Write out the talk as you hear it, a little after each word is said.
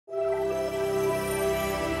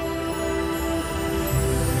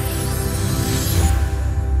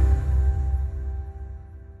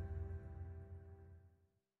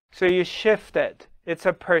So you shift it. It's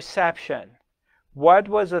a perception. What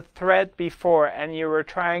was a threat before and you were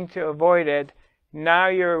trying to avoid it, now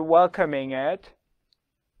you're welcoming it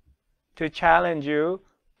to challenge you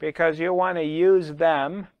because you want to use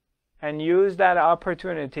them and use that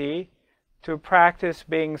opportunity to practice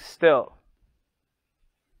being still.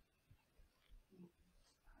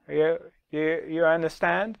 You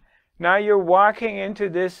understand? Now you're walking into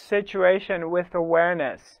this situation with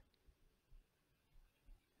awareness.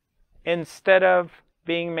 Instead of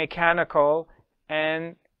being mechanical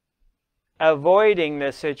and avoiding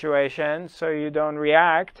the situation so you don't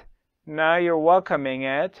react, now you're welcoming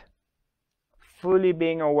it, fully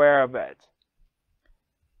being aware of it.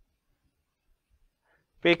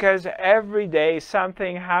 Because every day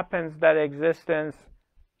something happens that existence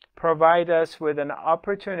provides us with an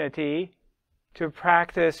opportunity to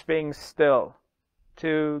practice being still,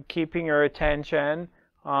 to keeping your attention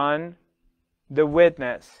on the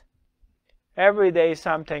witness. Every day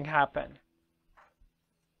something happens.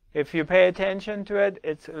 If you pay attention to it,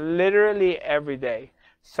 it's literally every day.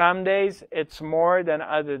 Some days it's more than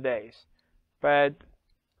other days. But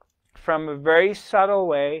from a very subtle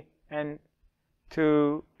way and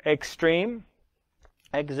to extreme,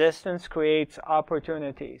 existence creates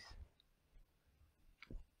opportunities.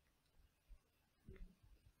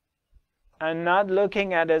 And not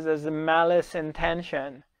looking at it as a malice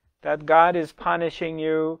intention, that God is punishing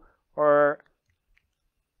you, or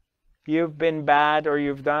you've been bad, or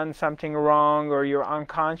you've done something wrong, or you're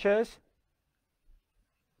unconscious.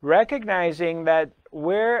 Recognizing that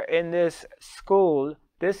we're in this school,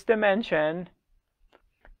 this dimension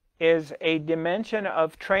is a dimension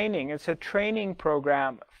of training. It's a training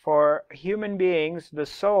program for human beings, the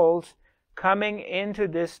souls, coming into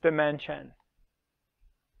this dimension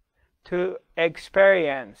to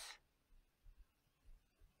experience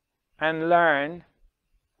and learn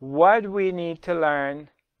what we need to learn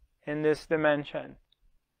in this dimension.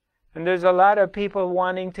 And there's a lot of people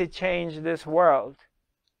wanting to change this world.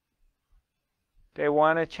 They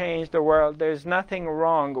want to change the world. There's nothing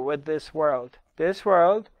wrong with this world. This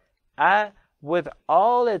world, with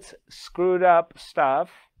all its screwed up stuff,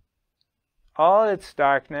 all its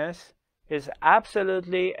darkness, is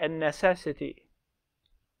absolutely a necessity.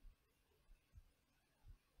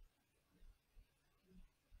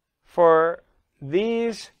 For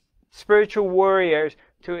these spiritual warriors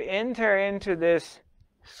to enter into this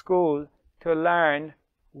school to learn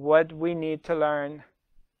what we need to learn.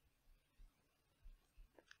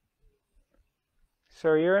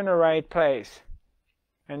 So you're in the right place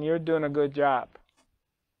and you're doing a good job.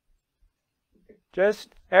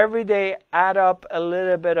 Just every day add up a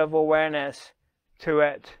little bit of awareness to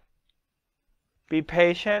it. Be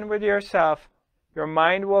patient with yourself. Your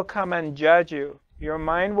mind will come and judge you. Your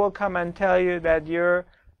mind will come and tell you that you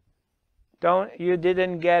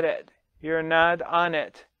didn't get it. You're not on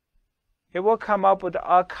it. It will come up with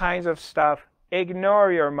all kinds of stuff.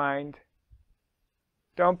 Ignore your mind.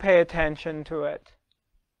 Don't pay attention to it.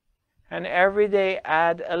 And every day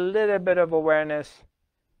add a little bit of awareness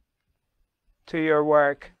to your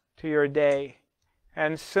work, to your day.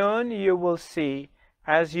 And soon you will see,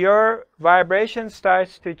 as your vibration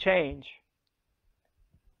starts to change,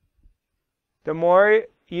 the more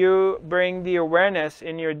you bring the awareness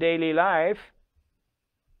in your daily life,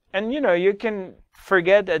 and you can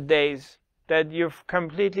forget at days that you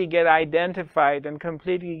completely get identified and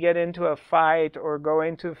completely get into a fight or go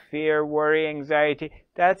into fear, worry, anxiety.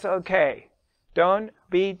 That's okay. Don't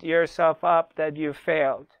beat yourself up that you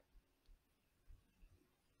failed.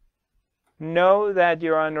 Know that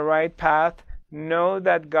you're on the right path. Know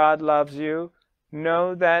that God loves you.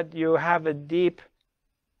 Know that you have a deep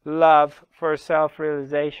love for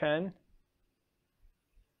self-realization.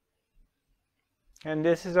 And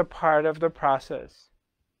this is a part of the process.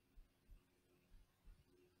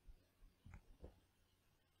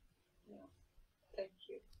 Thank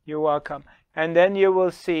you. You're welcome. And then you will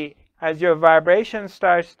see, as your vibration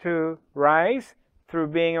starts to rise through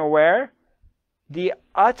being aware, the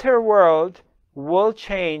outer world will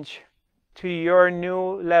change to your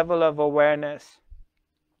new level of awareness.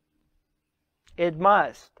 It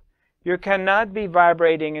must. You cannot be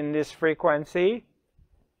vibrating in this frequency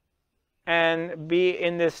and be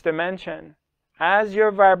in this dimension. As your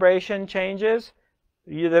vibration changes,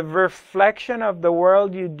 the reflection of the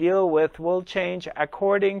world you deal with will change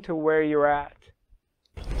according to where you're at.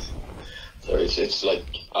 So it's like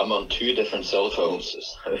I'm on two different cell phones.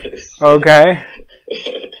 Okay.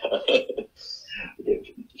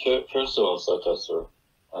 First of all, Zarathustra,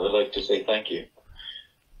 I would like to say thank you.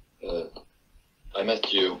 I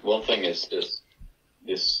met you. One thing is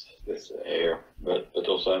this this air, but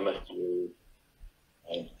also I met you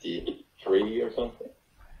 93 or something.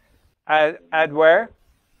 At where?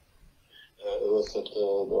 It was at the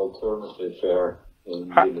alternative fair in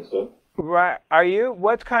Lillestrøm. Right. Are you?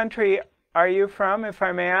 What country are you from, if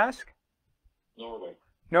I may ask? Norway.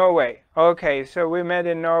 Norway. Okay, so we met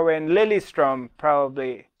in Norway in Lillestrøm,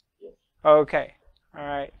 probably. Yes. Okay. All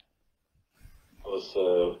right. It was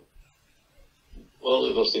well,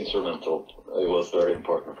 it was instrumental. It was very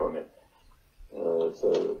important for me.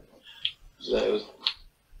 So that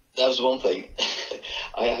was one thing.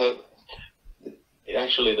 I have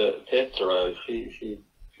actually the Petra. She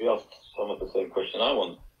asked some of the same question I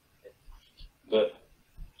want, but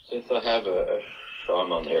since I have a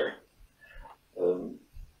shaman here,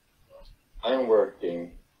 I am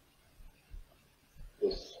working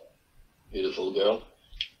this beautiful girl,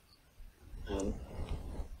 and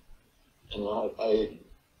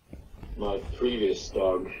my previous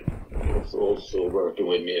dog was also working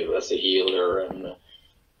with me as a healer and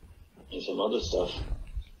some other stuff.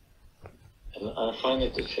 And I find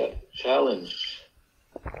it a challenge,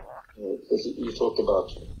 because you talk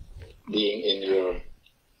about being in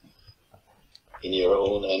your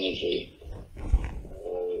own energy,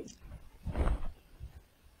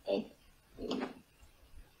 and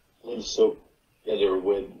also together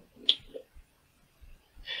with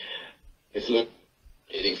it's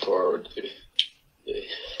looking forward to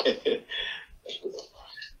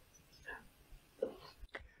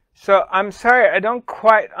So I'm sorry, I don't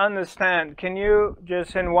quite understand. Can you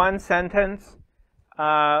just in one sentence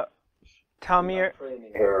tell me your... I'm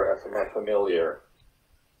training her as my familiar.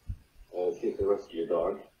 She's a rescue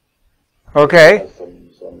dog. Okay. She has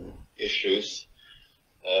some issues,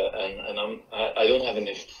 and I don't have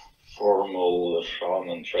any formal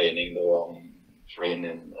shaman training, though I'm trained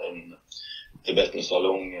in Tibetan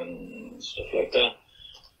Salong and stuff like that.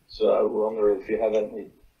 So I wonder if you have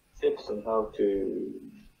any tips on how to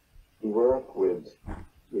work with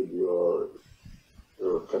your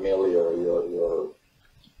familiar, your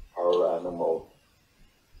power animal,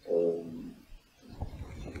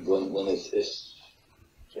 when it's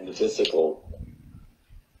in the physical.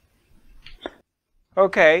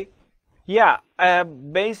 Okay. Yeah.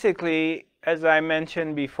 Basically, as I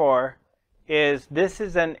mentioned before, this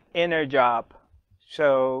is an inner job.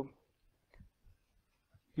 So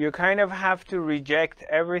you kind of have to reject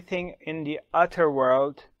everything in the outer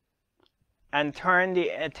world and turn the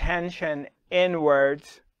attention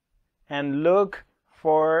inwards and look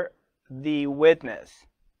for the witness.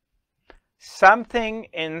 Something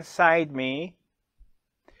inside me,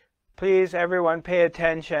 please everyone pay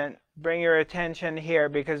attention, bring your attention here,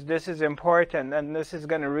 because this is important and this is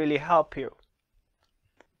going to really help you.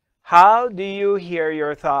 How do you hear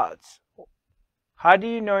your thoughts? How do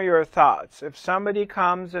you know your thoughts? If somebody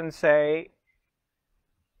comes and say,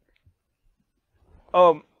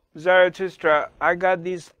 oh, Zarathustra, I got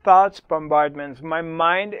these thoughts bombardments, my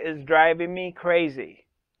mind is driving me crazy.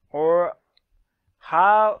 Or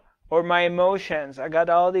my emotions, I got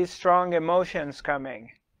all these strong emotions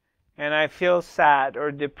coming, and I feel sad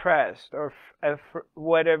or depressed or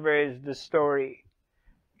whatever is the story.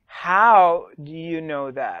 How do you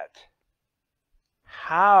know that?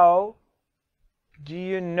 How do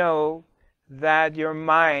you know that your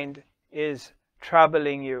mind is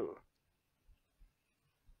troubling you?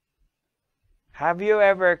 Have you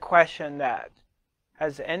ever questioned that?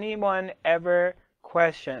 Has anyone ever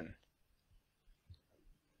questioned?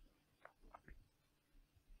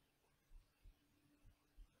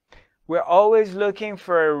 We're always looking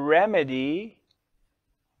for a remedy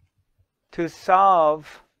to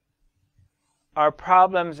solve our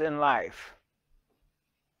problems in life,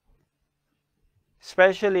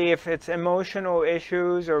 especially if it's emotional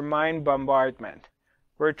issues or mind bombardment.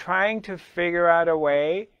 We're trying to figure out a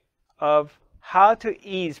way of how to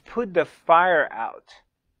put the fire out,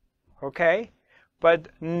 okay? But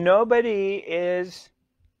nobody is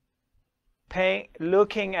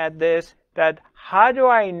looking at this, that how do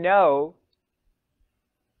I know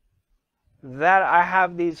that I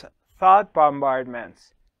have these thought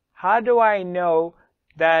bombardments? How do I know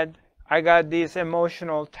that I got these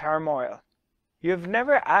emotional turmoil? You've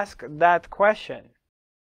never asked that question.